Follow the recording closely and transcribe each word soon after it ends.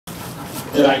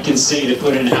that I can say to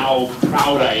put in how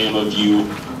proud I am of you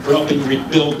for helping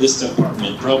rebuild this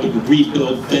department, for helping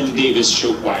rebuild Ben Davis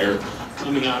Show Choir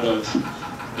coming out of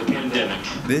the pandemic.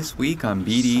 This week on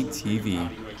BDTV,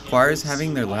 choir is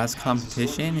having their last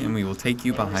competition, and we will take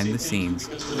you behind the scenes.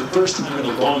 For the first time in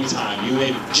a long time, you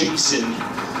made Jason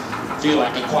feel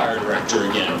like a choir director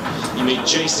again. You made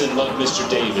Jason love Mr.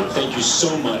 David. Thank you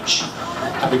so much.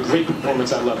 Have a great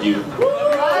performance. I love you.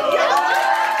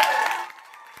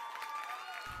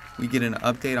 We get an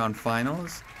update on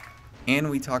finals, and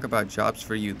we talk about jobs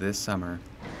for you this summer.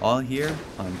 All here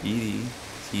on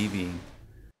BDTV.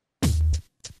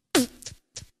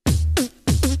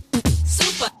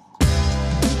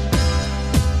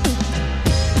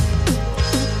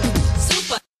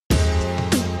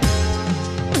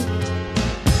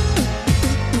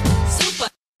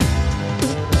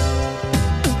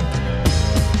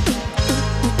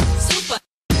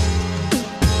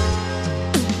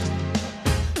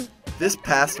 This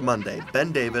past Monday,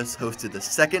 Ben Davis hosted the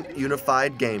second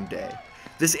Unified Game Day.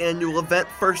 This annual event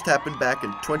first happened back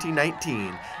in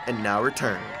 2019 and now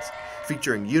returns,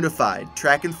 featuring unified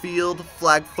track and field,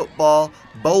 flag football,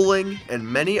 bowling, and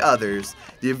many others.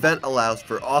 The event allows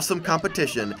for awesome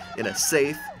competition in a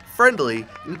safe, friendly,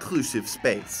 inclusive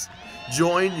space.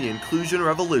 Join the inclusion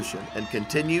revolution and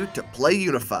continue to play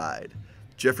unified.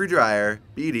 Jeffrey Dreyer,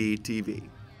 BDTV.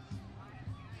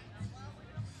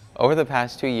 Over the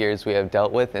past 2 years, we have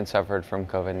dealt with and suffered from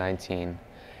COVID-19.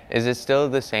 Is it still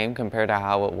the same compared to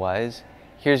how it was?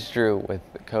 Here's Drew with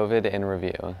COVID in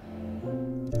review.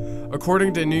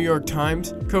 According to New York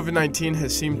Times, COVID-19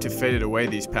 has seemed to fade away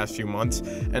these past few months,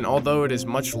 and although it is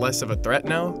much less of a threat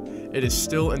now, it is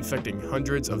still infecting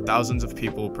hundreds of thousands of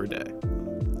people per day.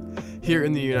 Here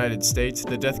in the United States,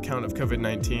 the death count of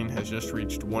COVID-19 has just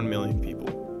reached 1 million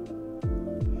people.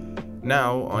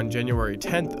 Now, on January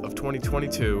 10th of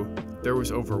 2022, there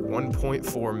was over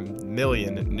 1.4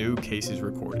 million new cases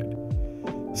recorded.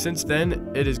 Since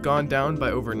then, it has gone down by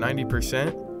over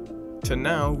 90%, to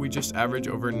now we just average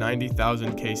over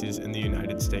 90,000 cases in the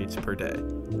United States per day.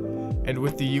 And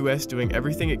with the US doing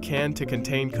everything it can to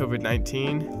contain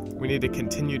COVID-19, we need to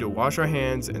continue to wash our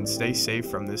hands and stay safe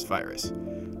from this virus.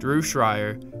 Drew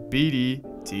Schreier,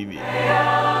 BDTV.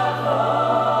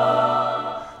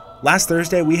 Last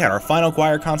Thursday, we had our final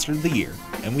choir concert of the year,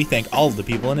 and we thank all of the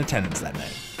people in attendance that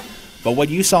night. But what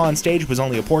you saw on stage was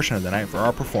only a portion of the night for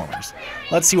our performers.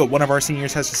 Let's see what one of our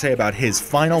seniors has to say about his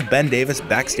final Ben Davis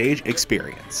backstage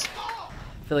experience.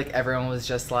 I feel like everyone was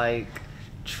just like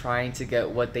trying to get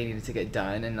what they needed to get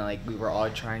done, and like we were all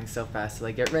trying so fast to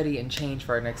like get ready and change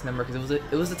for our next number, because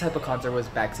it was the type of concert was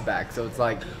back to back, so it's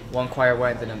like one choir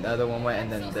went, then another one went,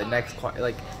 and then the next choir,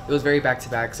 like it was very back to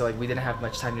back, so like we didn't have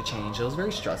much time to change. It was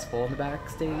very stressful in the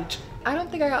backstage. I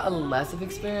don't think I got a less of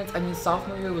experience. I mean,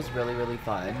 sophomore year was really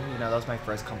fun. You know, that was my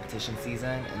first competition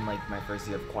season and like my first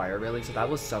year of choir really, so that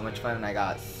was so much fun and I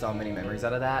got so many memories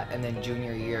out of that. And then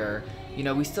junior year, you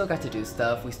know, we still got to do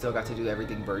stuff. We still got to do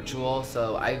everything virtual,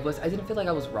 so I didn't feel like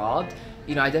I was robbed.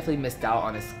 You know, I definitely missed out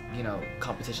on this, you know,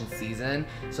 competition season,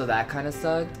 so that kind of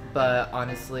sucked. But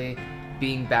honestly,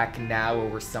 being back now where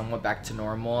we're somewhat back to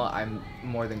normal, I'm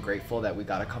more than grateful that we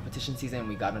got a competition season,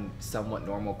 we got a somewhat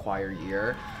normal choir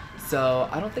year. So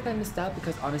I don't think I missed out,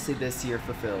 because honestly this year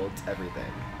fulfilled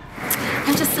everything.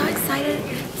 I'm just so excited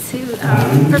to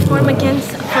perform again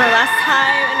for the last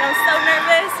time, and I'm so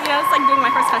nervous. You know, it's like doing my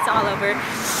first concert all over.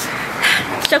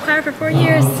 Show choir for 4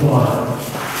 years.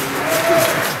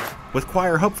 With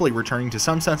choir hopefully returning to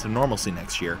some sense of normalcy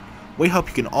next year, we hope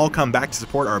you can all come back to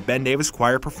support our Ben Davis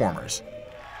choir performers.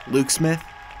 Luke Smith,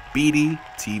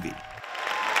 BDTV.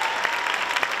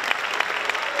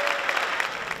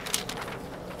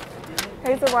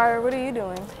 Hey, Zawira, what are you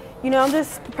doing? You know, I'm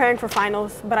just preparing for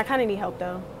finals, but I kind of need help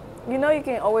though. You know you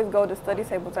can always go to study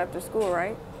tables after school,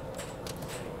 right?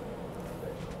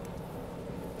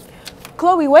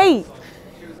 Chloe, wait!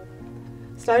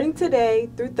 Starting today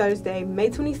through Thursday,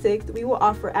 May 26th, we will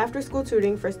offer after-school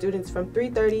tutoring for students from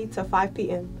 3:30 to 5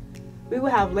 p.m. We will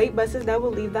have late buses that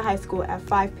will leave the high school at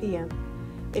 5 p.m.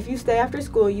 If you stay after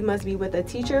school, you must be with a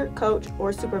teacher, coach,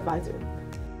 or supervisor.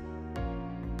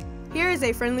 Here is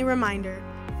a friendly reminder.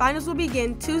 Finals will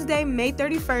begin Tuesday, May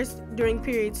 31st during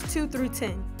periods 2 through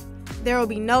 10. There will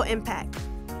be no impact.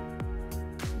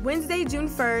 Wednesday, June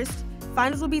 1st,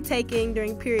 finals will be taken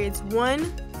during periods 1,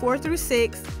 4 through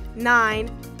 6, 9,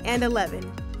 and 11.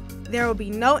 There will be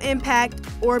no impact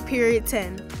or period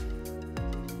 10.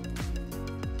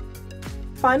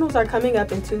 Finals are coming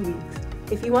up in 2 weeks.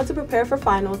 If you want to prepare for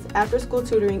finals, after-school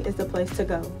tutoring is the place to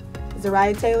go.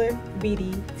 Zariah Taylor,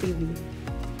 BDTV.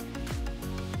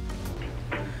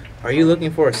 Are you looking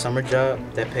for a summer job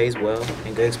that pays well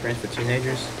and good experience for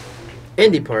teenagers?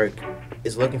 Indy Park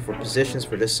is looking for positions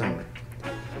for this summer.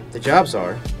 The jobs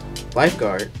are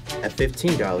lifeguard at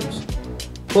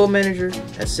 $15, pool manager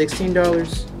at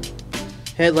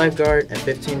 $16, head lifeguard at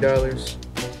 $15,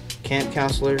 camp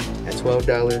counselor at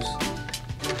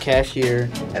 $12, cashier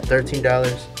at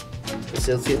 $13,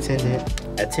 facility attendant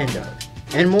at $10,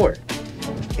 and more.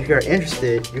 If you are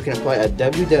interested, you can apply at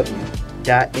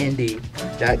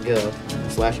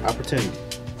www.nd.gov/opportunity.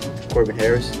 Corbin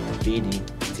Harris,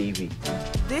 BDTV.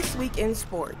 This week in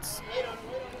sports,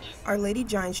 our Lady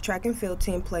Giants track and field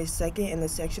team placed second in the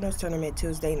sectionals tournament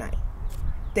Tuesday night.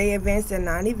 They advanced in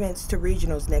 9 events to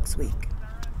regionals next week.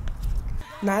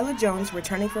 Nyla Jones,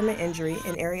 returning from an injury,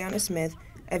 and Ariana Smith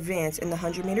advanced in the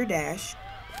 100-meter dash.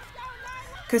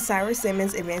 Kasyra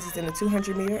Simmons advances in the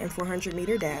 200-meter and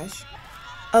 400-meter dash.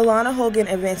 Alana Hogan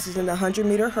advances in the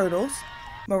 100-meter hurdles.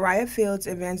 Mariah Fields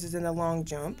advances in the long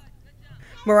jump.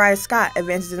 Mariah Scott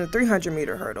advances in the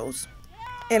 300-meter hurdles.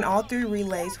 In all 3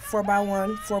 relays,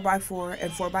 4x1, 4x4, and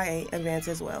 4x8 advance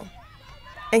as well.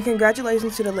 And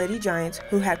congratulations to the Lady Giants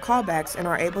who had callbacks and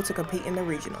are able to compete in the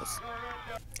regionals.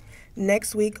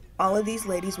 Next week, all of these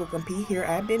ladies will compete here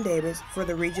at Ben Davis for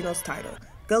the regionals title.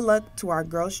 Good luck to our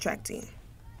girls track team.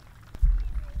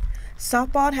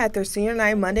 Softball had their senior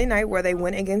night Monday night where they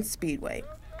went against Speedway.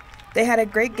 They had a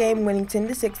great game, winning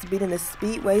 10-6, beating the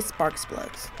Speedway Sparks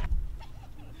Plugs.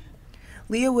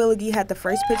 Leah Willigie had the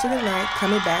first pitch of the night,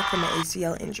 coming back from an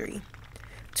ACL injury.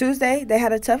 Tuesday, they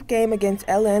had a tough game against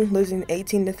LN, losing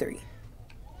 18-3.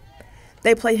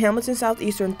 They played Hamilton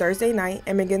Southeastern Thursday night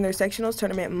and begin their sectionals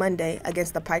tournament Monday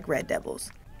against the Pike Red Devils.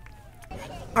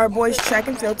 Our boys track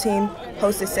and field team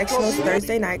hosted sectionals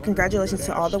Thursday night. Congratulations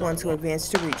to all the ones who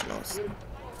advanced to regionals.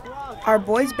 Our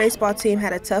boys baseball team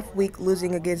had a tough week,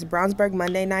 losing against Brownsburg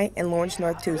Monday night and Lawrence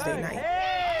North Tuesday night.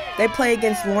 They play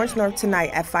against Lawrence North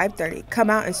tonight at 5:30. Come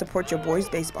out and support your boys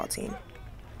baseball team.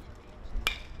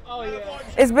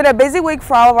 It's been a busy week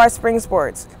for all of our spring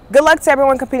sports. Good luck to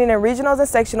everyone competing in regionals and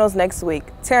sectionals next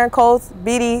week. Taryn Coles,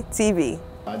 BDTV.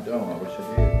 I don't. I wish I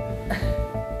did.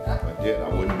 If I did, I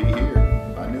wouldn't be here.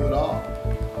 I knew it all.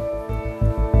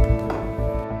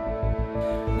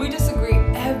 We disagree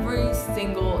every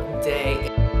single day.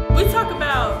 We talk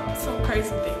about some crazy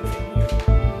things in here.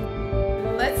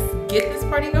 Let's get this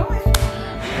party going.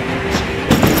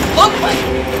 Look,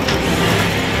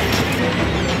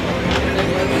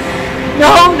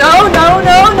 no, no, no,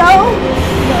 no, no,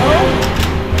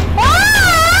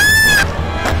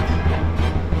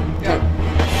 no.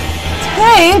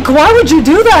 Tank, why would you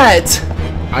do that?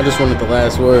 I just wanted the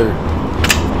last word.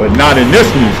 But not in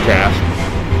this newscast.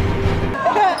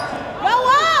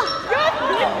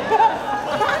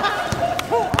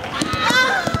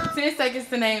 10 seconds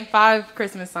to name 5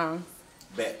 Christmas songs.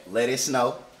 Bet. Let It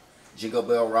Snow. Jingle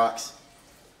Bell Rocks.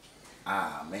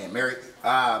 Ah man, Mary.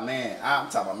 Ah man, I'm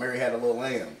talking about Mary Had a Little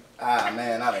Lamb. Ah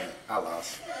man, I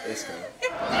lost. It's cool.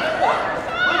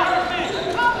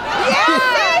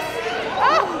 Yes!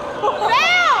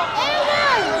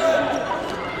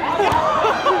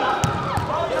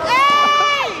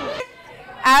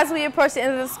 As we approach the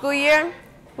end of the school year,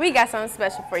 we got something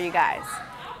special for you guys.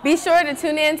 Be sure to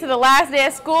tune in to the last day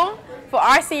of school for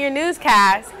our senior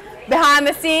newscast, behind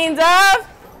the scenes of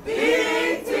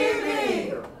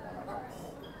BDTV.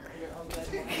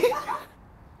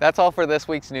 That's all for this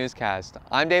week's newscast.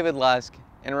 I'm David Lusk,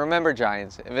 and remember,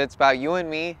 Giants, if it's about you and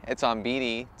me, it's on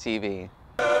BDTV.